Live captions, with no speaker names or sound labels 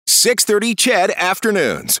6:30 CHED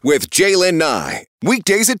Afternoons with Jaylen Nye.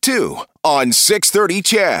 Weekdays at 2 on 6:30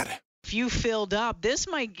 CHED. If you filled up, this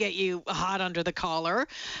might get you hot under the collar.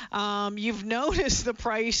 You've noticed the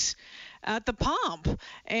price at the pump,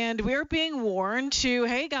 and we're being warned to,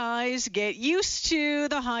 hey guys, get used to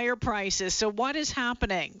the higher prices. So what is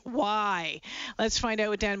happening? Why? Let's find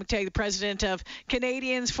out with Dan McTeague, the president of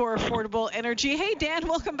Canadians for Affordable Energy. Hey Dan,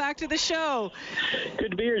 welcome back to the show.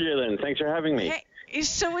 Good to be here, Jaylen. Thanks for having me. Hey,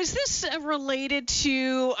 so is this related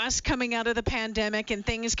to us coming out of the pandemic and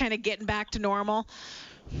things kind of getting back to normal?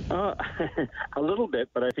 A little bit,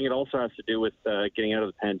 but I think it also has to do with getting out of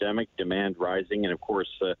the pandemic, demand rising, and of course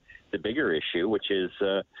the bigger issue, which is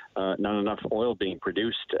not enough oil being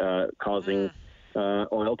produced, causing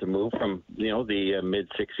oil to move from the mid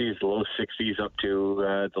 60s, low 60s up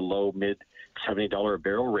to the low mid $70 a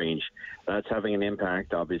barrel range. That's having an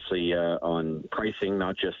impact, obviously, on pricing,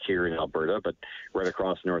 not just here in Alberta, but right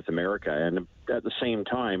across North America. And at the same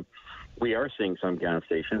time, we are seeing some gas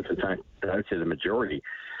stations, in fact, I would say the majority,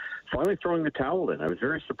 finally throwing the towel in. I was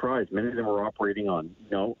very surprised. Many of them were operating on,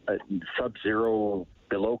 sub-zero,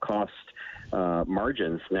 below-cost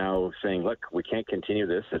margins, now saying, look, we can't continue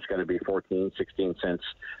this. It's got to be 14, 16 cents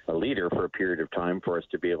a litre for a period of time for us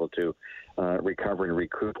to be able to recover and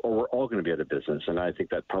recoup, or we're all going to be out of business. And I think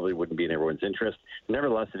that probably wouldn't be in everyone's interest.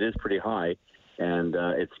 Nevertheless, it is pretty high, and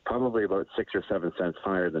it's probably about 6 or 7 cents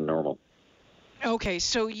higher than normal. Okay,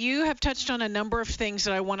 so you have touched on a number of things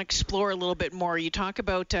that I want to explore a little bit more. You talk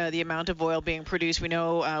about the amount of oil being produced. We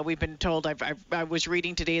know we've been told, I was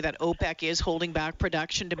reading today that OPEC is holding back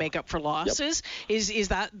production to make up for losses. Yep. Is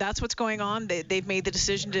that's what's going on? They've made the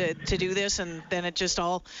decision to do this, and then it just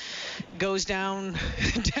all goes down.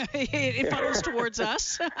 It funnels towards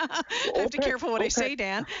us. I have to be careful what I say,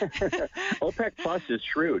 Dan. OPEC Plus is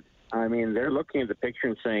shrewd. I mean, they're looking at the picture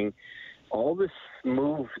and saying, all this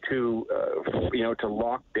move to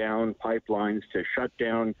lock down pipelines, to shut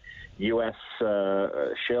down U.S.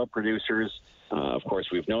 shale producers. Of course,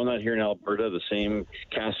 we've known that here in Alberta. The same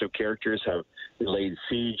cast of characters have laid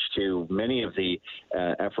siege to many of the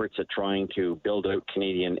efforts at trying to build out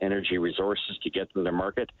Canadian energy resources to get them to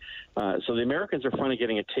market. So the Americans are finally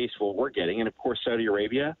getting a taste of what we're getting. And, of course, Saudi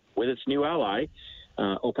Arabia, with its new ally,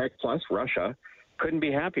 OPEC Plus, Russia, couldn't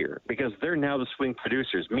be happier because they're now the swing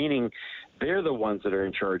producers, meaning they're the ones that are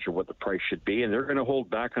in charge of what the price should be, and they're going to hold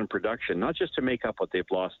back on production, not just to make up what they've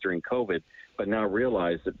lost during COVID, but now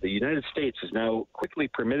realize that the United States has now quickly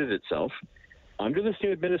permitted itself under this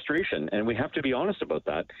new administration, and we have to be honest about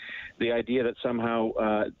that, the idea that somehow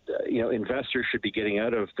investors should be getting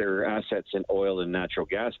out of their assets in oil and natural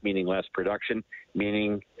gas, meaning less production,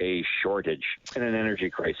 meaning a shortage and an energy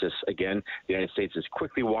crisis. Again, the United States has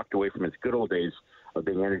quickly walked away from its good old days of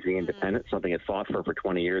being energy independent, something it fought for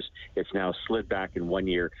 20 years. It's now slid back in 1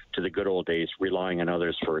 year to the good old days, relying on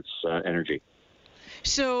others for its energy.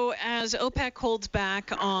 So as OPEC holds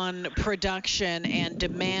back on production and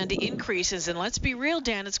demand increases, and let's be real,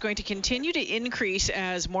 Dan, it's going to continue to increase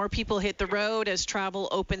as more people hit the road, as travel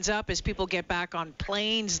opens up, as people get back on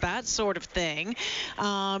planes, that sort of thing.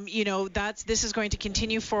 This is going to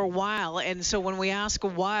continue for a while. And so when we ask a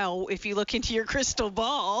while, if you look into your crystal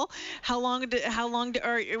ball, how long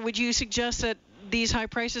would you suggest that these high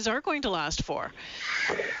prices are going to last for?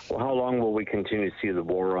 Well, how long will we continue to see the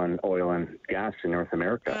war on oil and gas in North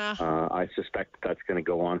America? I suspect that's going to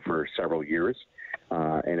go on for several years,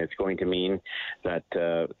 and it's going to mean that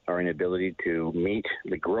our inability to meet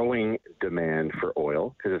the growing demand for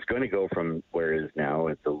oil, because it's going to go from where it is now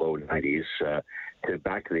at the low 90s to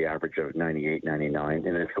back to the average of 98, 99,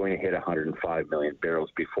 and it's going to hit 105 million barrels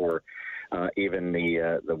before even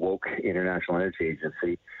the woke International Energy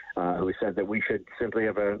Agency, who said that we should simply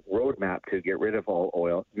have a roadmap to get rid of all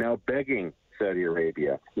oil, now begging Saudi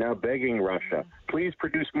Arabia, now begging Russia, please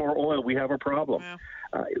produce more oil, we have a problem.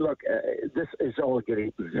 Look, this is all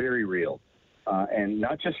getting very real. And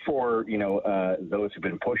not just for, those who've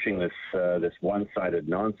been pushing this one-sided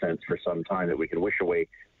nonsense for some time that we can wish away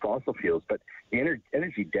fossil fuels, but the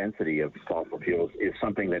energy density of fossil fuels is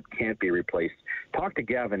something that can't be replaced. Talk to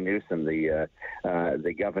Gavin Newsom, the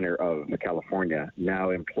governor of California, now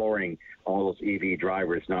imploring all those EV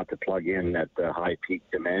drivers not to plug in at the high peak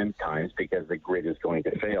demand times because the grid is going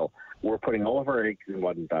to fail. We're putting all of our eggs in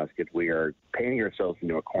one basket. We are painting ourselves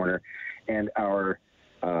into a corner, and our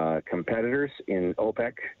competitors in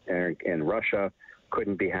OPEC and Russia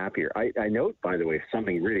couldn't be happier. I note, by the way,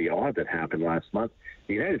 something really odd that happened last month.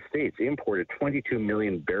 The United States imported 22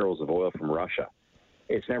 million barrels of oil from Russia.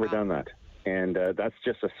 It's never done that. And that's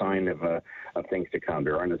just a sign of things to come.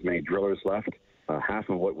 There aren't as many drillers left, half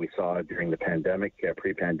of what we saw during the pandemic,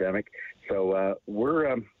 pre-pandemic. So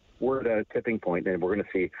we're tipping point, and we're going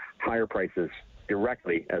to see higher prices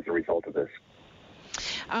directly as a result of this.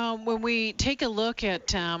 When we take a look at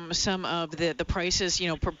some of the prices,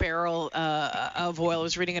 per barrel of oil, I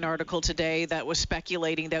was reading an article today that was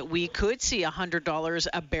speculating that we could see $100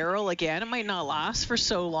 a barrel again. It might not last for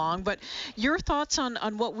so long, but your thoughts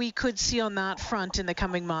on what we could see on that front in the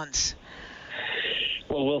coming months?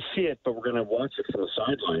 Well, we'll see it, but we're going to watch it from the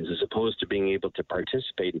sidelines as opposed to being able to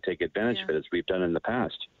participate and take advantage of it as we've done in the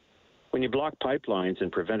past. When you block pipelines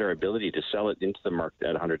and prevent our ability to sell it into the market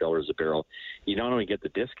at $100 a barrel, you not only get the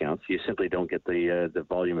discounts, you simply don't get the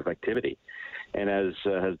volume of activity. And as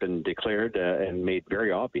has been declared and made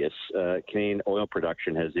very obvious, Canadian oil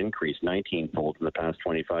production has increased 19-fold in the past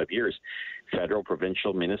 25 years. Federal,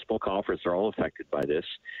 provincial, municipal coffers are all affected by this.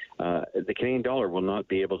 The Canadian dollar will not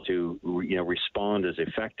be able to respond as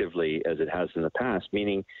effectively as it has in the past,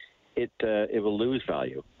 meaning it will lose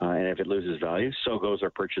value. And if it loses value, so goes our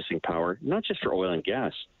purchasing power, not just for oil and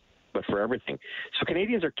gas, but for everything. So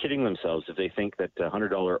Canadians are kidding themselves if they think that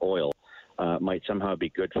 $100 oil might somehow be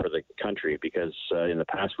good for the country, because in the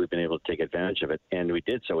past we've been able to take advantage of it, and we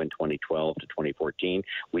did so in 2012 to 2014.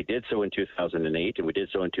 We did so in 2008, and we did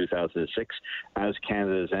so in 2006 as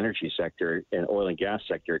Canada's energy sector and oil and gas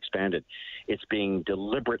sector expanded. It's being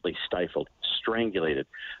deliberately stifled, strangulated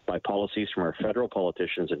by policies from our federal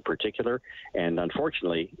politicians in particular, and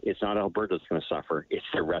unfortunately, it's not Alberta that's going to suffer. It's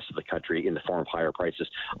the rest of the country in the form of higher prices.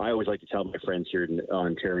 I always like to tell my friends here in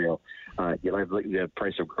Ontario, you like the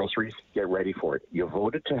price of groceries, get ready for it. You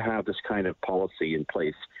voted to have this kind of policy in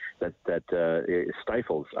place that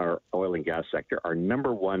stifles our oil and gas sector, our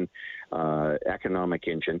number one economic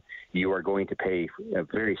engine. You are going to pay a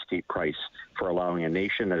very steep price for allowing a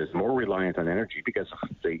nation that is more reliant on energy, because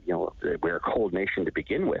we're a cold nation to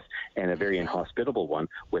begin with, and a very inhospitable one.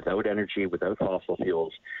 Without energy, without fossil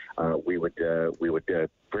fuels, we would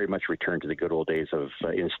very much return to the good old days of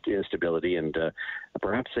instability, and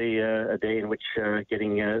perhaps a day in which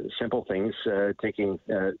getting simple things, taking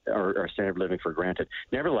our standard of living for granted.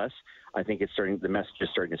 Nevertheless, I think the message is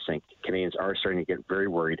starting to sink. Canadians are starting to get very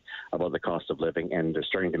worried about the cost of living, and they're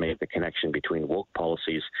starting to make the connection between woke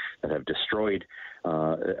policies that have destroyed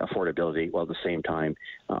affordability while at the same time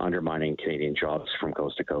undermining Canadian jobs from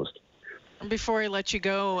coast to coast. Before I let you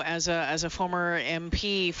go, as a former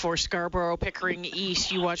MP for Scarborough-Pickering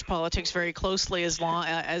East, you watch politics very closely as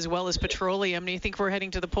well as petroleum. Do you think we're heading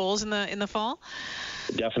to the polls in the fall?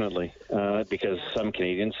 Definitely, because some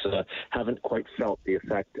Canadians haven't quite felt the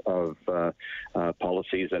effect of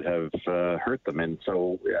policies that have hurt them, and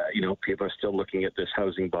so people are still looking at this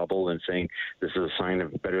housing bubble and saying this is a sign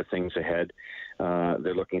of better things ahead.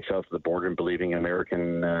 They're looking south of the border and believing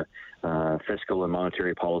American fiscal and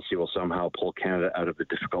monetary policy will somehow pull Canada out of the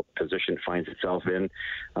difficult position it finds itself in.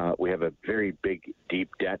 We have a very big, deep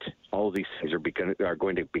debt. All of these things are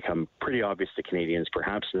going to become pretty obvious to Canadians,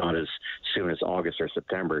 perhaps not as soon as August or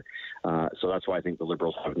September. So that's why I think the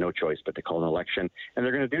Liberals have no choice but to call an election. And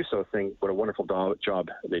they're going to do so saying what a wonderful job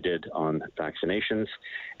they did on vaccinations.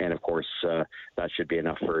 And, of course, that should be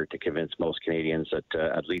enough to convince most Canadians that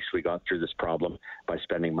at least we got through this problem by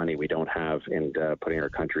spending money we don't have and putting our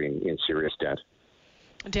country in serious debt.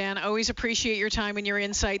 Dan, always appreciate your time and your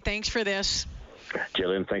insight. Thanks for this.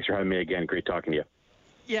 Jillian, thanks for having me again. Great talking to you.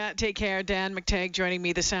 Yeah, take care. Dan McTeague joining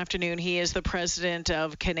me this afternoon. He is the president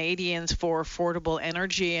of Canadians for Affordable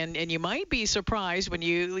Energy, and you might be surprised when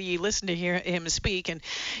you listen to hear him speak, and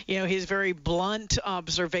his very blunt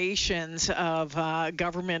observations of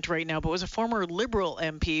government right now. But was a former Liberal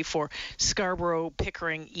MP for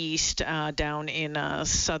Scarborough-Pickering East down in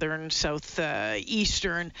southeastern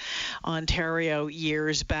Ontario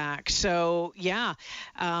years back. So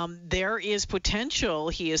there is potential.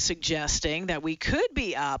 He is suggesting that we could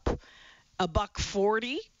be up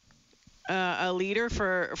 $1.40 a liter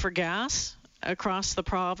for gas across the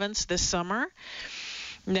province this summer.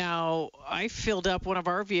 Now, I filled up one of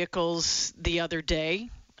our vehicles the other day.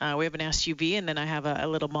 We have an SUV, and then I have a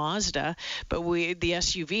little Mazda, but the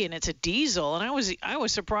SUV, and it's a diesel, and I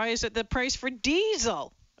was surprised at the price for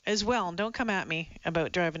diesel as well. And don't come at me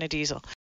about driving a diesel.